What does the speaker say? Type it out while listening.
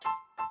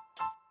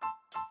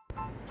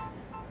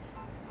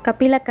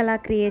Kapila Kala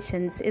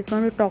Creations is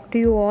going to talk to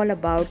you all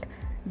about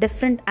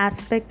different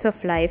aspects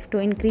of life to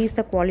increase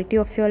the quality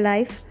of your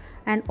life,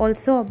 and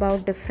also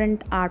about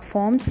different art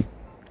forms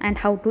and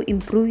how to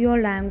improve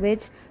your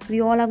language. We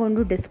all are going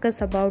to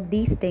discuss about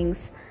these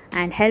things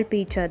and help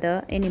each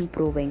other in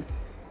improving.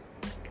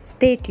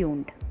 Stay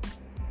tuned.